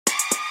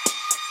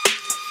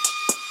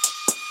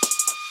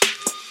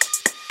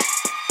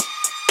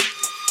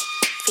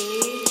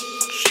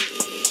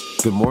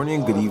Good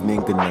morning, good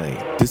evening, good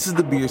night. This is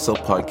the Be Yourself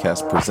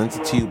podcast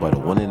presented to you by the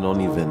one and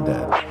only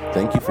Vendad.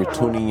 Thank you for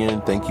tuning in,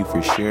 thank you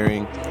for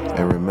sharing,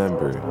 and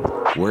remember,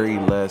 worry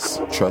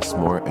less, trust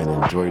more, and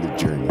enjoy the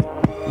journey.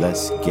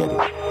 Let's get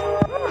it.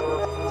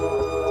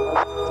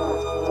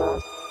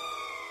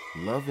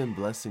 Love and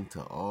blessing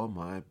to all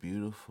my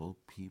beautiful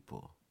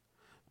people.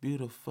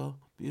 Beautiful,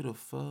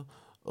 beautiful,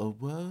 oh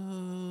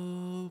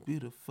whoa,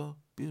 beautiful,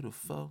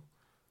 beautiful.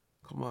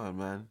 Come on,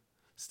 man.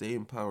 Stay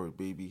empowered,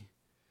 baby.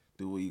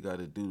 Do what you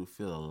gotta do to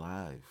feel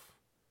alive,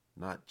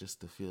 not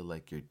just to feel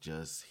like you're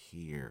just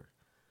here.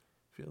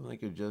 Feeling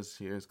like you're just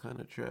here is kind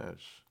of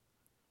trash.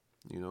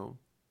 You know,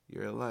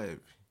 you're alive,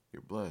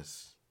 you're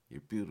blessed,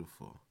 you're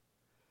beautiful.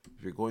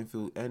 If you're going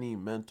through any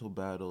mental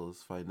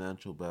battles,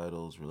 financial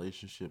battles,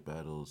 relationship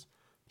battles,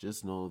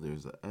 just know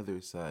there's the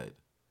other side.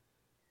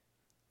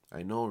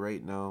 I know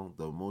right now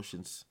the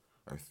emotions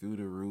are through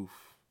the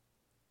roof.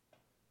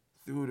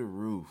 Through the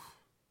roof.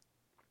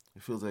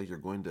 It feels like you're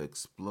going to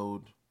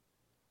explode.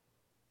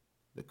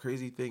 The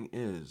crazy thing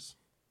is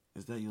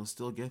that you'll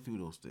still get through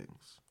those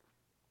things.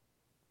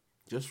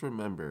 Just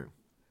remember,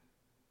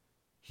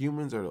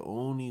 humans are the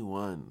only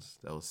ones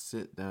that will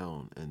sit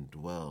down and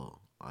dwell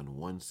on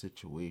one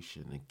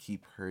situation and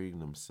keep hurting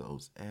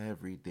themselves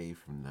every day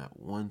from that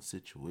one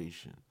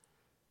situation.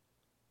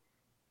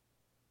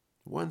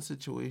 One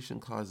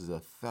situation causes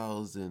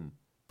 1,000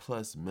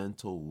 plus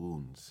mental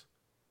wounds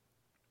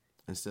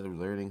instead of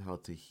learning how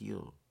to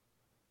heal.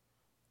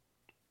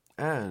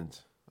 And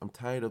I'm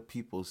tired of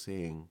people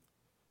saying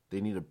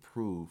they need to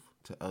prove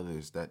to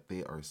others that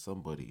they are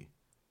somebody.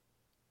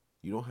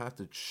 You don't have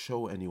to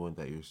show anyone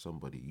that you're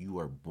somebody. You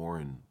are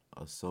born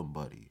a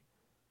somebody.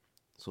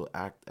 So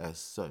act as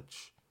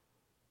such.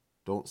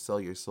 Don't sell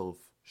yourself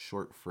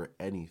short for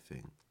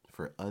anything,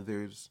 for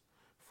others,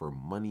 for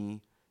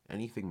money,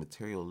 anything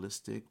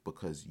materialistic,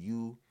 because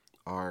you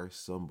are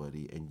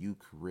somebody and you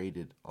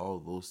created all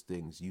those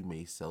things you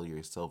may sell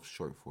yourself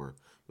short for,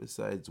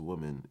 besides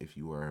women if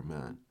you are a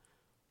man.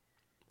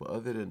 But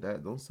other than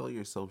that, don't sell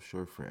yourself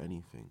short for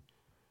anything.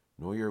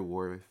 Know your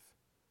worth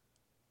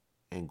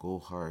and go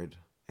hard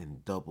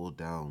and double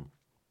down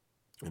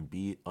and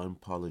be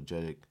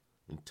unapologetic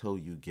until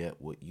you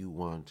get what you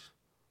want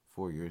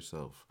for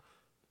yourself.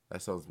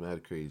 That sounds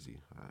mad crazy.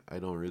 I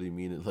don't really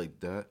mean it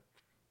like that.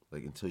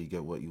 Like until you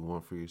get what you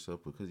want for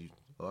yourself, because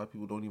a lot of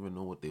people don't even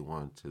know what they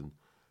want, and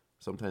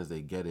sometimes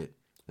they get it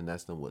and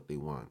that's not what they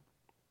want.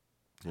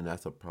 And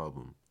that's a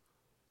problem.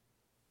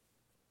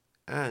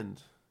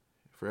 And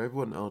for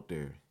everyone out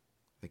there,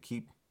 I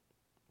keep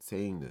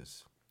saying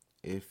this.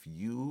 If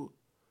you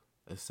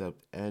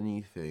accept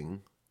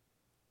anything,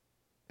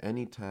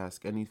 any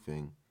task,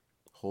 anything,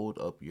 hold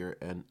up your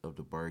end of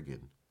the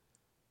bargain.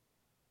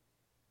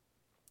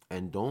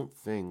 And don't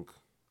think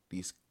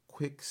these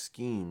quick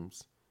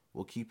schemes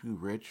will keep you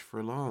rich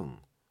for long.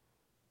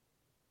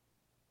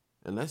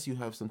 Unless you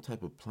have some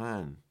type of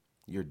plan,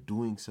 you're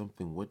doing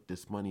something with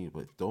this money,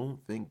 but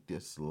don't think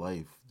this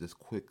life, this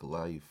quick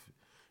life,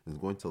 is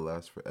going to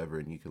last forever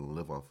and you can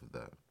live off of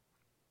that.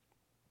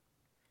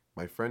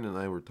 My friend and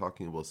I were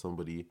talking about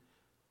somebody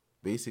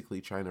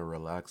basically trying to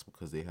relax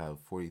because they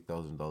have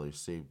 $40,000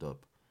 saved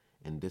up.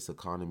 In this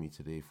economy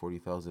today,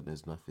 $40,000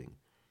 is nothing.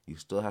 You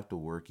still have to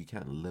work. You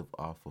can't live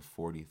off of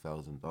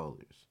 $40,000.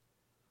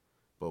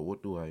 But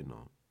what do I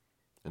know?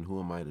 And who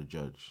am I to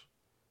judge?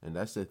 And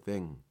that's the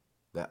thing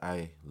that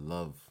I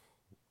love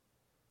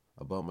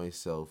about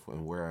myself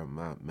and where I'm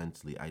at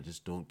mentally. I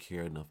just don't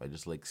care enough. I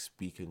just like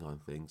speaking on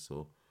things.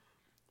 So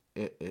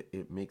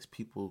it makes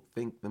people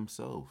think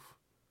themselves.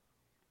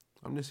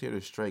 I'm just here to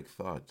strike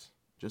thoughts,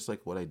 just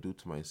like what I do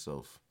to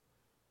myself.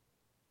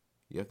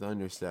 You have to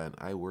understand,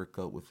 I work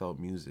out without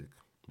music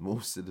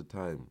most of the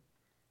time.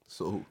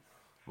 So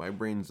my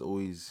brain's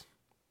always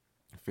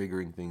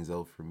figuring things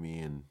out for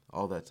me and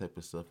all that type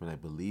of stuff. And I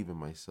believe in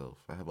myself.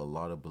 I have a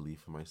lot of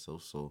belief in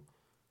myself. So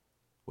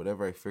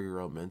whatever I figure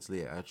out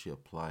mentally, I actually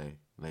apply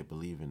and I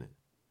believe in it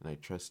and I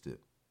trust it.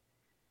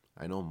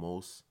 I know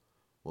most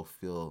will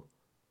feel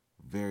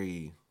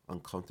very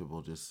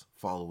uncomfortable just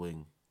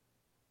following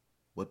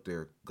what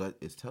their gut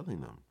is telling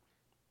them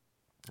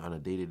on a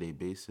day-to-day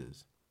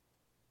basis.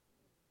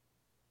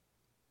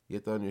 You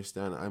have to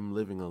understand, I'm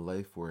living a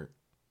life where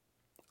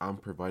I'm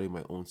providing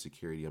my own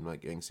security. I'm not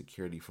getting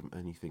security from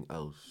anything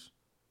else.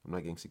 I'm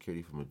not getting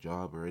security from a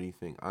job or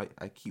anything. I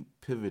keep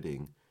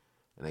pivoting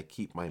and I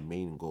keep my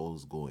main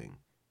goals going.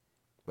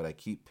 But I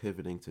keep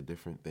pivoting to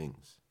different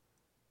things.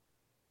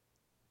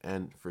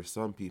 And for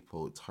some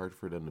people, it's hard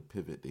for them to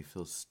pivot. They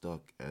feel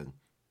stuck and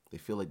they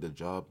feel like the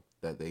job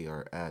that they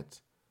are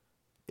at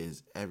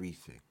is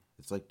everything.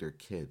 It's like their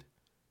kid.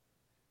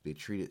 They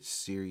treat it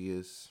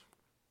serious.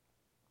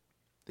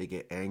 They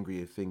get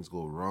angry if things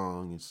go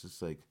wrong. It's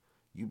just like,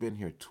 you've been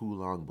here too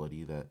long,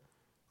 buddy, that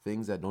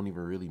things that don't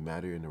even really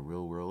matter in the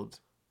real world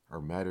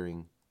are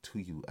mattering to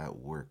you at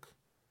work.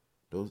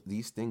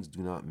 These things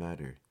do not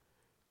matter.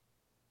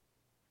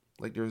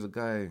 Like there was a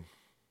guy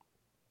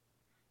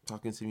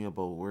talking to me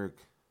about work,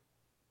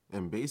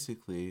 and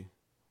basically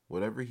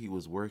whatever he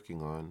was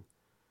working on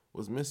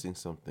was missing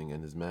something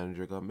and his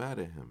manager got mad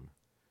at him.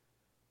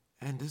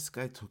 And this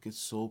guy took it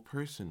so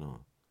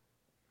personal.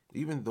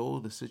 Even though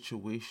the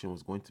situation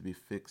was going to be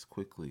fixed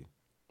quickly,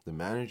 the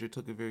manager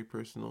took it very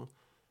personal,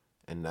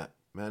 and that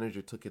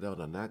manager took it out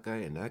on that guy,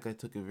 and that guy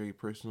took it very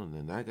personal, and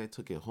then that guy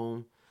took it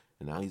home,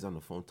 and now he's on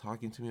the phone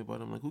talking to me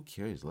about it. I'm like, who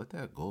cares? Let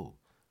that go.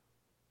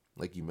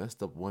 Like, you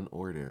messed up one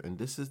order. And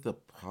this is the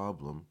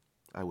problem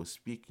I was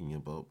speaking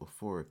about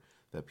before,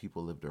 that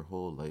people live their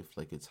whole life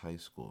like it's high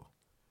school.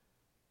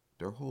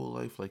 Their whole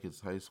life like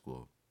it's high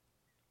school.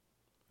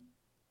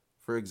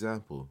 For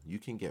example, you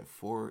can get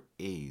 4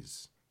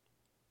 A's,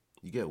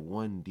 you get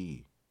 1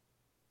 D,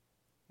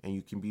 and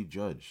you can be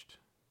judged.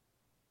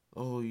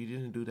 Oh, you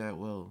didn't do that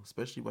well,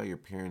 especially by your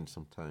parents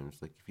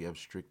sometimes. Like, if you have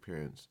strict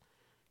parents,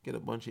 get a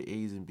bunch of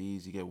A's and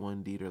B's, you get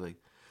 1 D, they're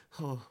like,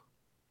 oh,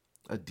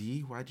 a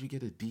D? Why'd you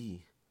get a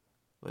D?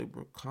 Like,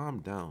 bro,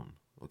 calm down,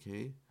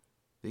 okay?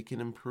 They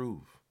can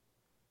improve.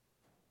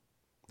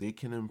 They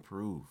can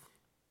improve.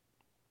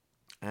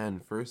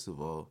 And first of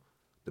all,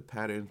 the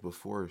patterns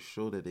before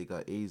show that they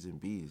got A's and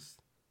B's.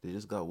 They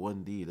just got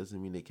 1 D.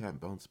 Doesn't mean they can't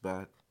bounce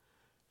back.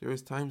 There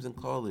was times in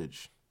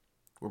college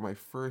where my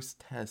first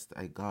test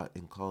I got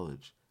in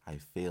college, I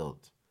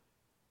failed.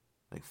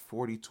 Like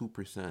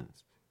 42%.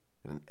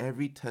 And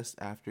every test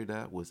after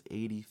that was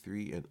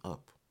 83 and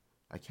up.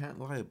 I can't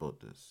lie about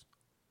this.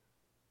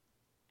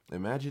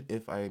 Imagine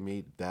if I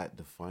made that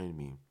define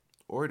me.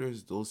 Or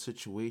there's those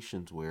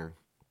situations where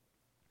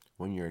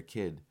when you're a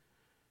kid,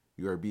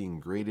 you are being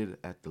graded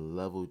at the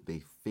level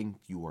they think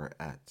you are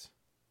at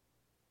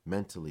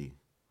mentally.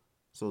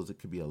 So it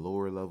could be a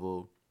lower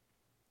level,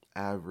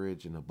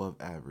 average, and above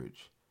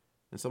average.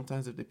 And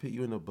sometimes if they put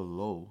you in a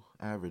below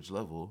average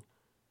level,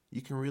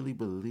 you can really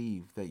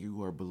believe that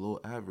you are below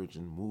average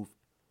and move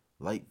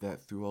like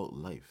that throughout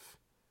life.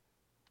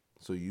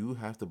 So you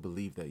have to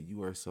believe that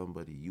you are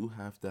somebody. You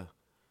have to,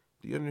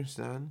 do you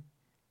understand?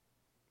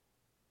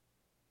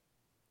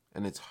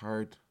 And it's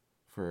hard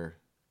for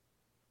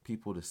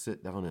people to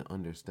sit down and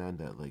understand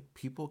that, like,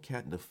 people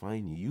can't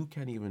define you. You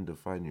can't even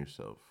define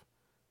yourself,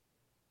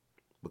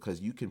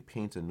 because you can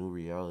paint a new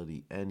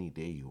reality any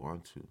day you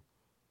want to.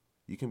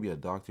 You can be a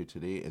doctor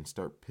today and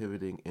start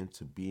pivoting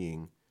into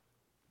being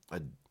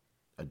a,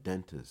 a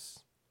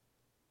dentist.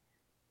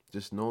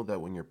 Just know that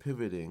when you're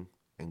pivoting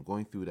and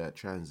going through that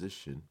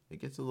transition,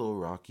 it gets a little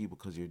rocky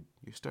because you're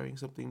starting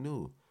something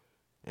new.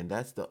 And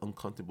that's the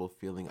uncomfortable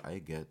feeling I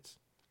got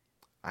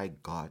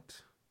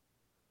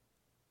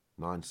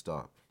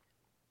nonstop,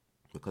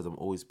 because I'm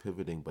always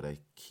pivoting, but I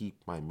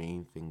keep my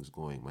main things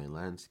going. My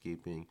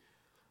landscaping,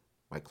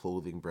 my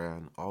clothing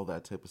brand, all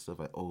that type of stuff,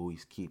 I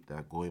always keep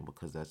that going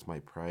because that's my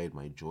pride,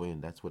 my joy,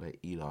 and that's what I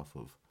eat off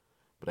of.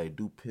 But I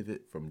do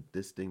pivot from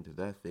this thing to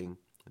that thing,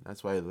 and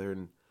that's why I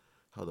learned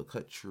how to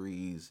cut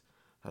trees,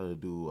 how to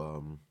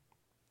do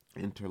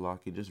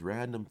interlocking, just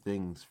random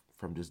things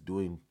from just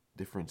doing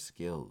different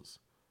skills.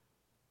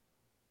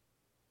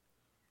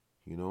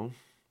 You know,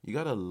 you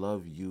gotta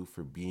love you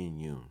for being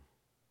you.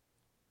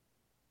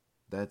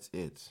 That's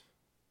it.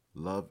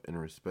 Love and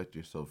respect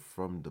yourself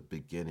from the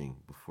beginning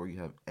before you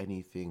have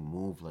anything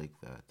move like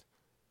that.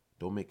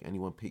 Don't make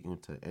anyone put you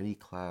into any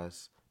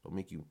class. Don't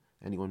make you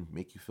anyone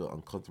make you feel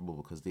uncomfortable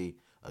because they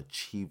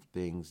achieve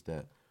things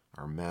that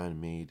are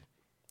man-made.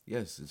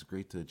 Yes, it's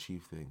great to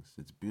achieve things.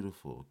 It's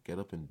beautiful. Get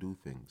up and do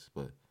things,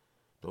 but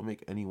don't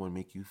make anyone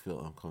make you feel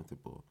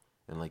uncomfortable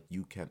and like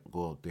you can't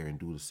go out there and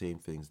do the same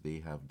things they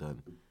have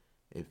done.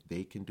 If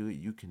they can do it,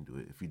 you can do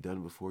it. If you've done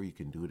it before, you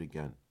can do it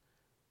again.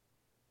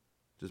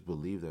 Just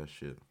believe that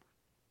shit.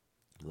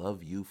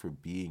 Love you for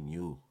being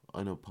you,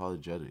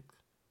 unapologetic.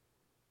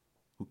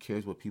 Who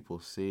cares what people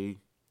say?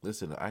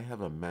 Listen, I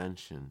have a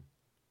mansion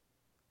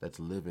that's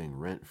living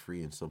rent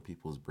free in some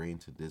people's brain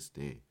to this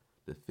day.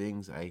 The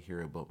things I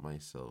hear about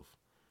myself.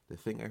 The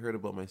thing I heard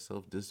about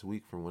myself this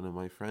week from one of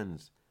my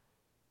friends,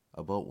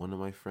 about one of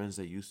my friends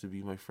that used to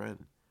be my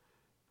friend.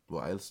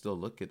 Well, I still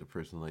look at the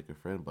person like a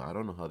friend, but I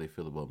don't know how they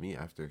feel about me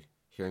after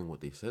hearing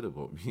what they said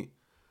about me.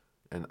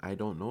 And I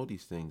don't know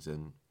these things.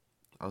 And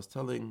I was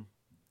telling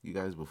you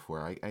guys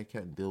before, I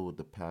can't deal with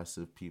the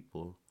passive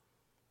people.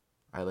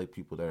 I like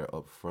people that are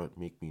upfront,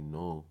 make me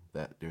know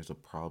that there's a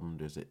problem,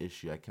 there's an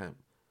issue. I can't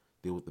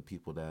deal with the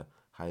people that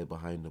hide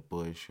behind the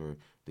bush, or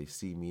they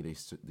see me,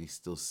 they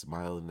still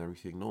smile and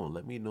everything. No,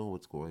 let me know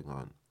what's going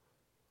on.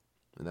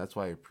 And that's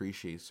why I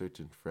appreciate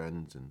certain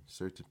friends and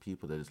certain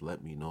people that just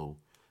let me know.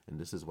 And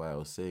this is why I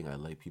was saying I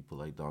like people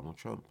like Donald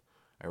Trump.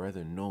 I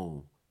rather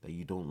know that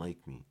you don't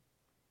like me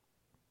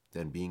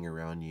than being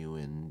around you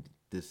and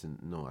this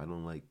and no, I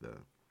don't like that.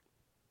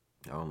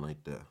 I don't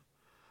like that.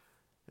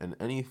 And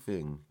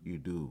anything you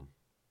do,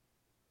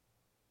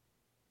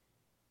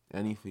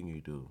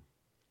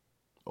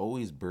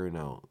 always burn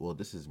out. Well,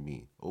 this is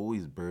me.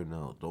 Always burn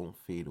out. Don't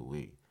fade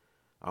away.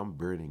 I'm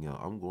burning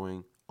out. I'm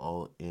going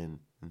all in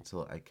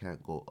until I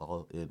can't go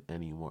all in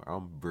anymore.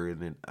 I'm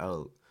burning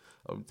out.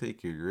 I'm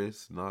taking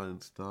risks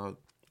nonstop.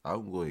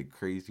 I'm going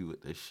crazy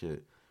with this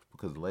shit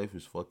because life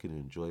is fucking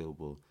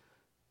enjoyable.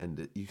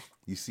 And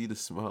you see the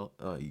smile.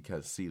 You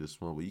can't see the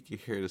smile, but you can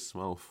hear the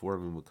smile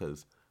forming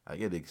because I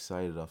get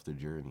excited off the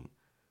journey.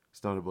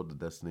 It's not about the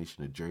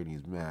destination. The journey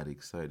is mad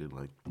excited.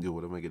 Like, yo,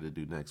 what am I gonna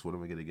do next? What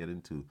am I gonna get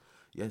into?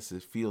 Yes,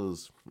 it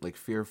feels like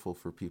fearful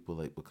for people,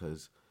 like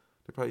because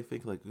they probably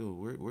think like, yo,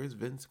 where's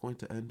Vince going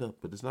to end up?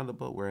 But it's not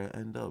about where I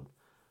end up.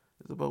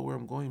 It's about where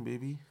I'm going,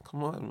 baby.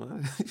 Come on,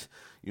 man.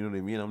 You know what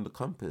I mean? I'm the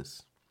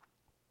compass.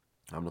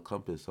 I'm the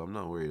compass, so I'm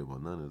not worried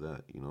about none of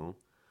that.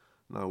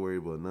 Not worried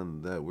about none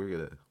of that. We're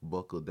gonna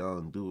buckle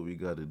down, do what we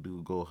gotta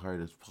do, go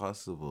hard as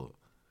possible.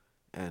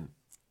 And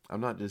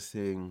I'm not just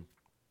saying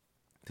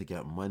to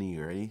get money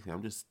or anything.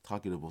 I'm just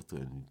talking about to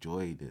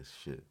enjoy this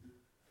shit.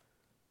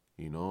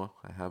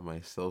 I have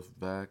myself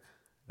back.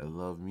 I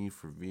love me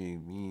for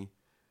being me.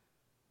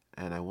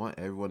 And I want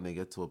everyone to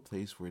get to a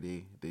place where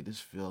they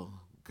just feel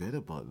good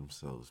about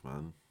themselves,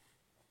 man.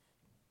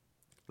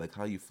 Like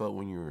how you felt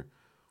when you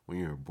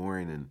were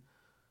born, and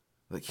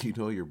like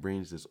your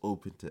brain's just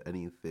open to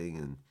anything,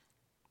 and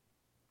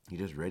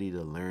you're just ready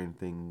to learn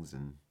things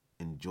and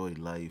enjoy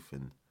life.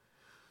 And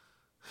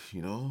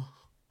you know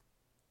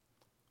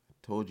I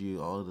told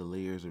you all the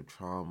layers of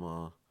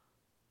trauma,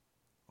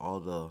 all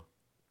the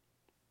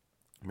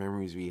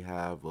memories we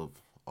have of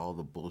all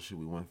the bullshit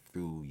we went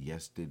through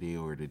yesterday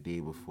or the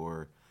day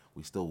before.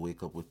 We still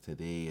wake up with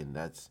today, and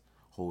that's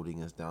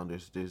holding us down.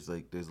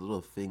 There's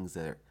little things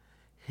that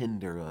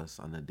hinder us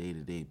on a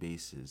day-to-day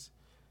basis.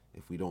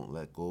 If we don't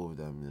let go of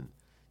them, then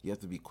you have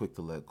to be quick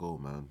to let go,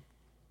 man.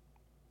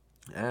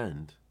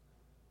 And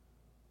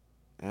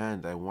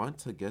I want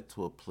to get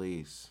to a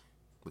place,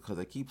 because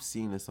I keep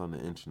seeing this on the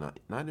internet,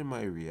 not in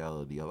my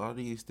reality. A lot of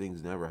these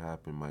things never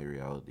happen in my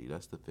reality.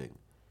 That's the thing.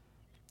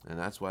 And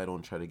that's why I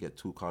don't try to get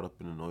too caught up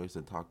in the noise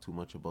and talk too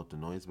much about the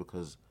noise,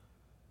 because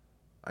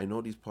I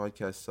know these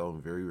podcasts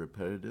sound very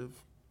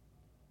repetitive,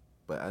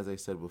 but as I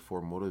said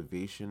before,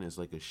 motivation is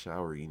like a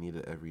shower. You need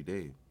it every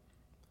day.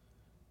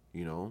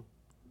 You know?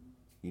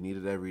 You need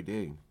it every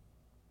day.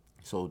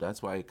 So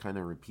that's why I kind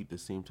of repeat the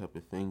same type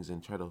of things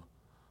and try to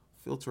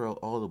filter out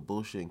all the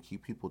bullshit and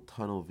keep people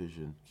tunnel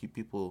vision. Keep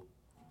people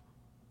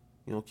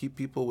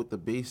with the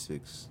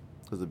basics.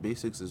 Because the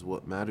basics is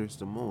what matters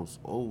the most,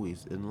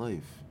 always in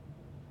life.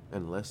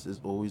 And less is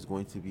always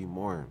going to be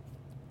more.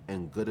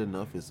 And good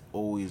enough is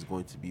always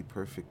going to be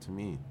perfect to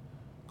me.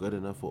 Good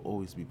enough will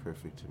always be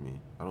perfect to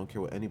me. I don't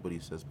care what anybody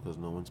says, because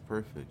no one's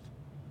perfect.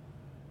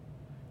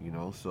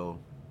 So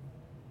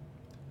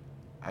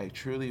I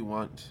truly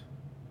want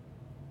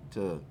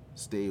to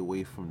stay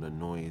away from the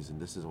noise, and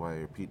this is why I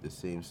repeat the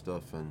same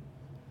stuff. And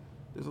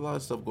there's a lot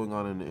of stuff going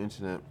on the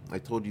internet. I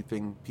told you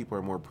people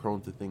are more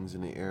prone to things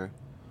in the air.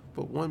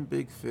 But one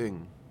big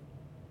thing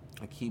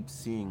I keep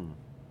seeing,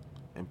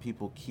 and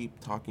people keep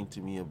talking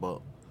to me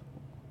about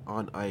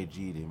on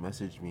IG, they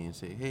message me and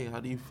say, hey, how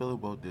do you feel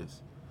about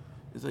this?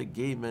 It's like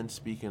gay men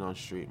speaking on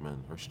straight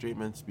men, or straight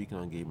men speaking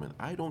on gay men.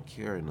 I don't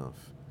care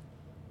enough.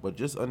 But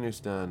just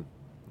understand,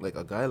 like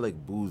a guy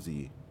like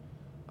Boozy,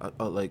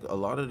 like a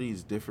lot of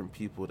these different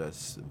people that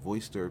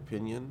voice their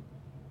opinion,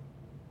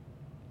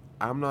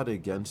 I'm not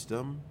against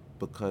them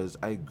because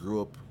I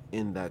grew up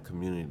in that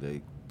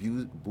community.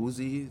 Like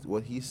Boozy,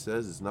 what he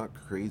says is not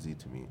crazy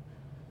to me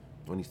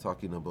when he's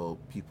talking about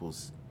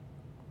people's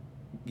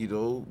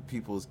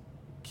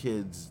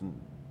kids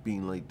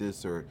being like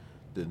this, or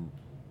the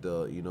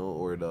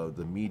or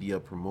the media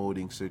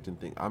promoting certain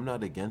things. I'm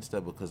not against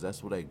that because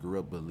that's what I grew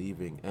up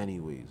believing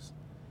anyways.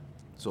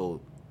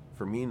 So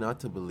for me not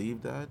to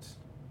believe that,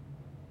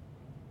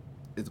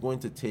 it's going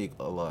to take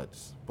a lot,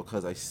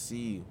 because I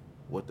see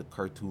what the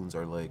cartoons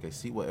are like. I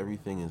see what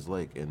everything is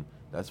like, and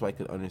that's why I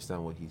could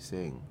understand what he's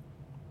saying.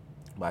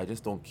 But I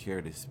just don't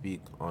care to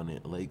speak on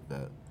it like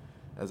that.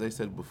 As I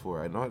said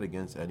before, I'm not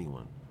against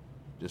anyone.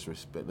 Just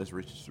respect.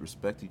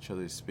 Respect each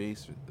other's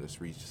space.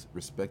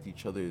 Respect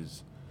each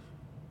other's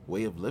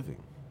way of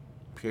living.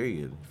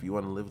 Period. If you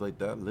want to live like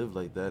that,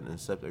 and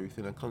accept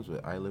everything that comes with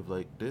it. I live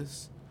like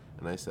this,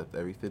 and I accept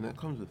everything that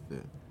comes with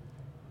it.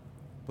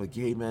 But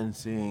gay men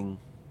saying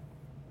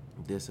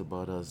this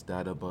about us,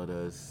 that about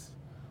us,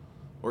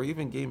 or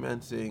even gay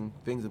men saying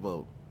things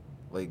about,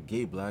 like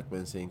gay black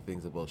men saying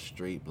things about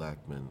straight black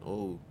men.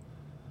 Oh,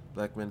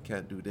 black men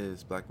can't do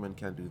this, black men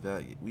can't do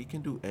that. We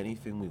can do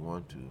anything we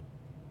want to.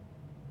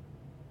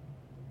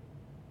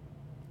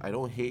 I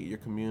don't hate your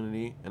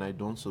community, and I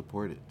don't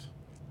support it.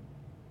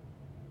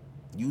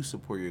 You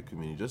support your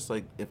community. Just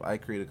like if I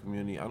create a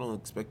community, I don't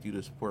expect you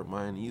to support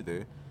mine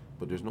either.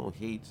 But there's no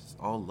hate, it's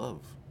all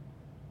love.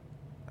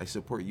 I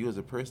support you as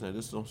a person, I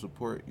just don't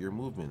support your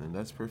movement, and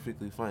that's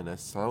perfectly fine. That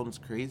sounds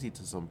crazy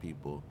to some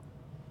people.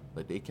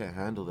 Like they can't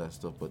handle that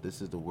stuff, but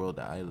this is the world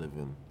that I live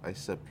in. I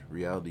accept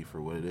reality for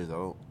what it is. I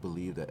don't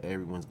believe that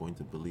everyone's going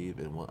to believe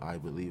in what I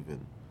believe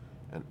in,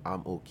 and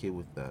I'm okay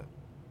with that.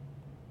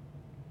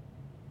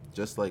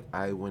 Just like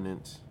I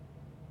wouldn't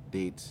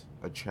date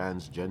a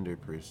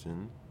transgender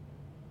person,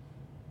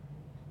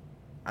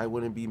 I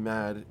wouldn't be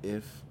mad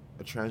if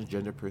a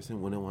transgender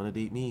person wouldn't want to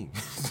date me.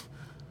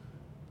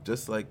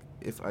 Just like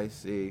if I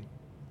say,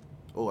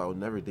 oh, I would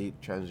never date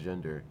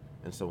transgender,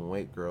 and some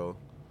white girl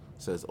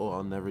says, "Oh,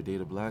 I'll never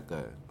date a black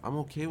guy." I'm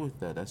okay with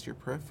that. That's your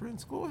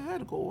preference. Go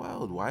ahead, go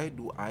wild. Why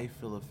do I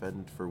feel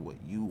offended for what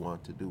you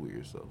want to do with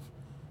yourself?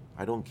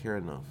 I don't care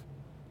enough.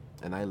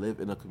 And I live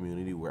in a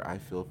community where I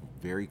feel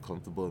very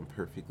comfortable and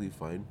perfectly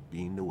fine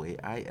being the way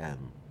I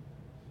am.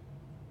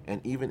 And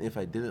even if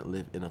I didn't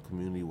live in a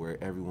community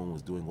where everyone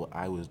was doing what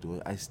I was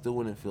doing, I still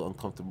wouldn't feel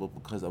uncomfortable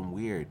because I'm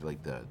weird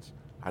like that.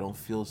 I don't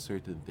feel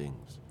certain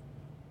things.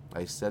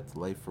 I accept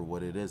life for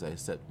what it is. I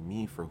accept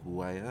me for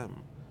who I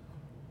am.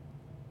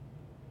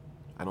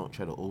 I don't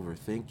try to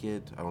overthink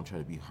it. I don't try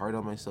to be hard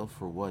on myself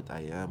for what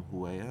I am,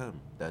 who I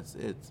am. That's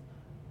it.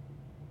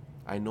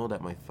 I know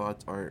that my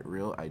thoughts aren't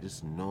real. I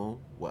just know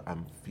what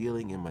I'm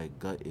feeling in my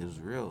gut is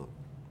real.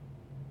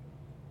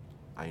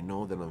 I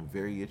know that I'm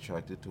very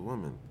attracted to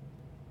women.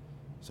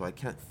 So I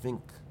can't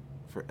think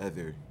for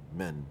other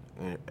men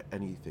or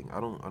anything. I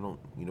don't,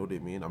 you know what I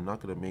mean? I'm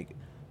not going to make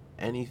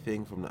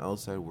anything from the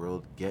outside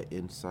world get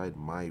inside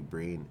my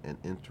brain and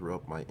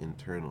interrupt my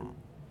internal.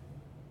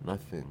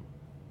 Nothing.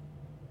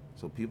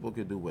 So people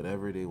can do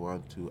whatever they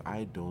want to.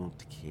 I don't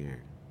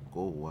care.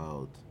 Go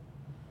wild.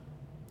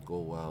 Go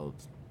wild.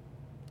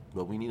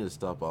 But we need to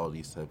stop all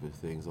these type of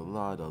things. A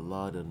lot of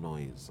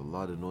noise. A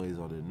lot of noise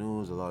on the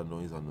news, a lot of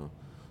noise on the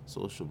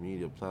social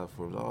media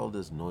platforms. All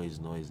this noise.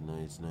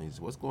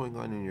 What's going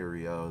on in your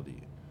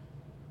reality?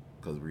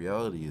 Because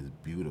reality is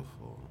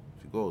beautiful.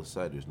 If you go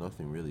outside, there's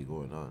nothing really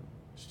going on.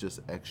 It's just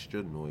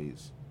extra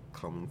noise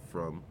coming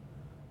from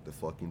the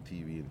fucking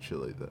TV and shit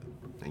like that.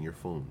 And your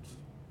phones.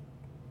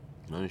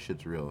 None of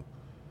shit's real.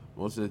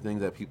 Most of the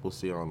things that people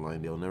say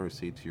online, they'll never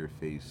say to your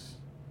face.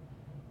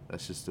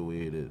 That's just the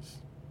way it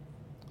is.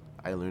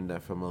 I learned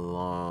that from a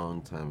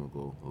long time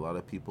ago. A lot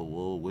of people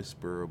will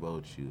whisper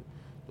about you.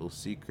 Those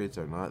secrets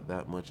are not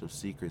that much of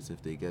secrets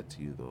if they get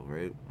to you, though,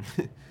 right?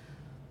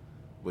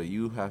 But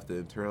you have to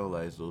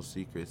internalize those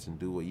secrets and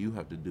do what you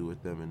have to do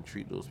with them and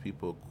treat those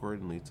people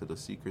accordingly to the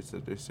secrets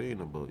that they're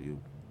saying about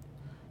you.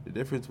 The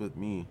difference with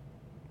me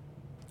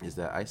is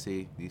that I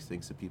say these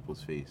things to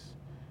people's face.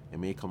 It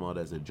may come out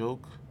as a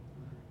joke,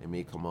 it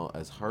may come out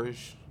as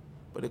harsh,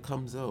 but it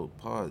comes out.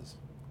 Pause.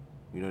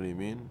 You know what I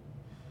mean?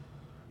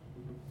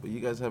 But you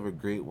guys have a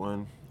great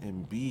one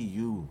and be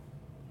you.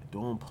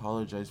 Don't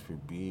apologize for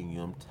being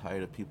you. I'm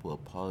tired of people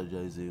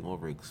apologizing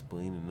over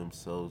explaining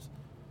themselves.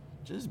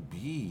 Just be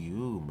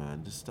you,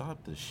 man. Just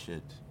stop the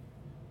shit.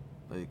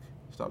 Like,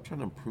 stop trying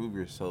to prove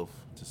yourself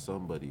to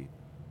somebody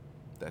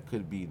that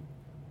could be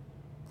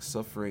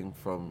suffering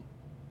from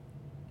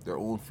their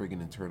own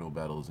friggin' internal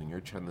battles and you're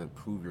trying to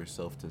prove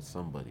yourself to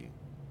somebody.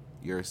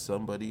 You're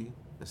somebody,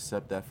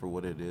 accept that for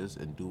what it is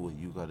and do what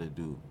you gotta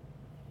do.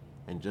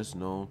 And just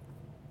know,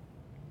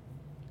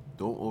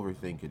 don't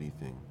overthink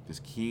anything.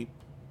 Just keep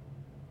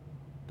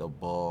the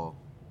ball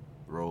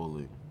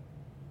rolling.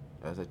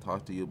 As I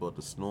talked to you about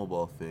the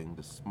snowball thing,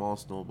 the small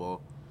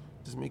snowball,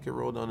 just make it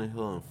roll down the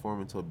hill and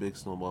form into a big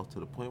snowball to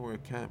the point where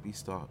it can't be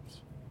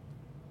stopped.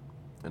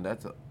 And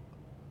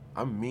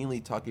I'm mainly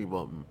talking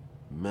about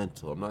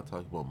mental. I'm not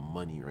talking about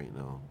money right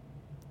now.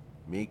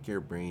 Make your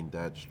brain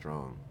that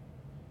strong.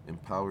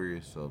 Empower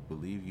yourself.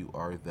 Believe you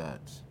are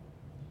that.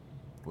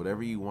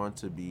 Whatever you want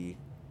to be,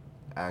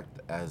 act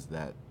as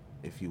that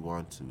if you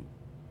want to.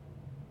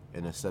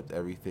 And accept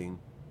everything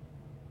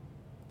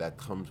that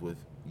comes with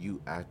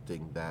you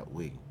acting that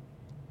way.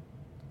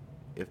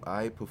 If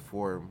I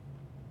perform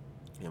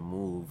and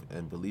move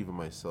and believe in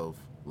myself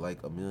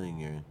like a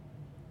millionaire,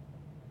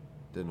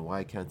 then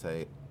why can't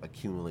I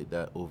accumulate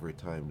that over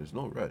time? There's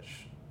no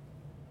rush,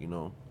 you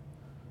know?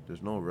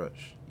 There's no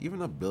rush. Even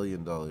 $1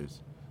 billion.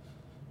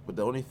 But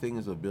the only thing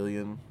is a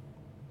billion,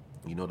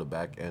 the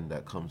back end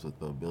that comes with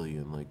the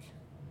billion. Like,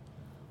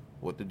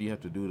 what did you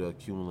have to do to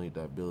accumulate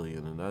that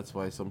billion? And that's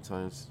why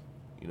sometimes,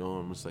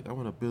 I'm just like, I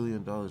want $1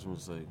 billion. I'm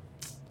just like,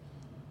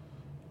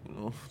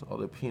 all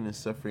the pain and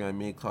suffering I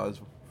may cause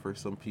for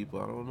some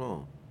people, I don't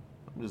know.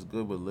 I'm just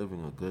good with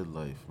living a good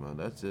life, man.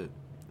 That's it.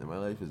 And my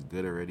life is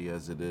good already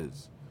as it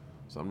is.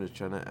 So I'm just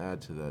trying to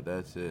add to that.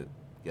 That's it.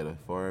 Get a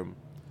farm,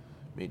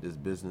 make this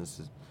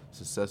business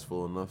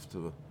successful enough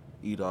to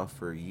eat off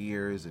for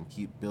years and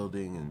keep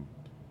building. And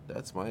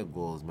that's my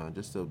goals, man.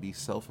 Just to be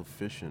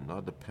self-efficient,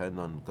 not depend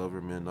on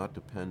government, not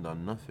depend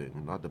on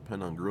nothing, not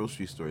depend on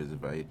grocery stores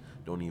if I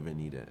don't even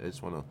need it. I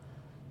just want to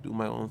do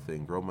my own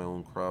thing, grow my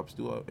own crops,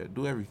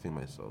 do everything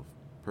myself.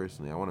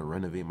 Personally, I want to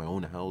renovate my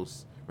own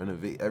house, I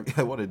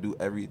want to do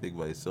everything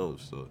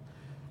myself. So,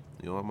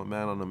 I'm a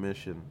man on a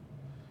mission.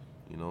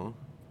 You know,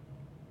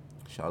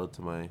 shout out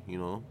to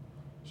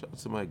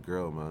my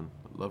girl, man.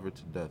 I love her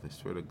to death. I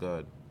swear to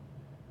God.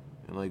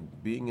 And like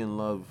being in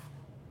love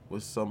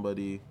with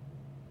somebody,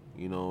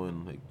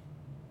 and like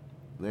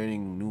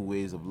learning new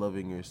ways of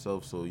loving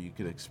yourself so you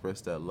can express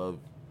that love.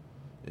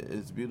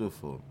 It's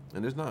beautiful.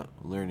 And there's not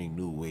learning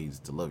new ways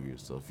to love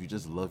yourself. You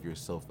just love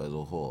yourself as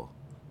a whole.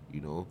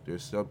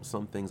 There's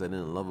some things I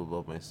didn't love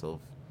about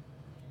myself.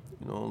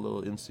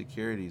 Little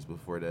insecurities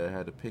before that I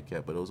had to pick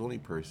at, but it was only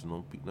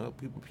personal.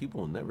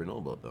 People will never know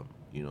about them.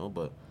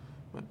 But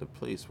I'm at the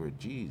place where,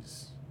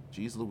 geez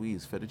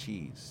Louise, feta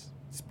cheese.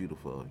 It's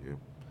beautiful out here.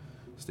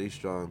 Stay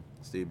strong,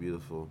 stay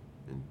beautiful,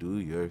 and do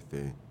your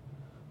thing.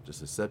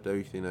 Just accept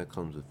everything that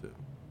comes with it.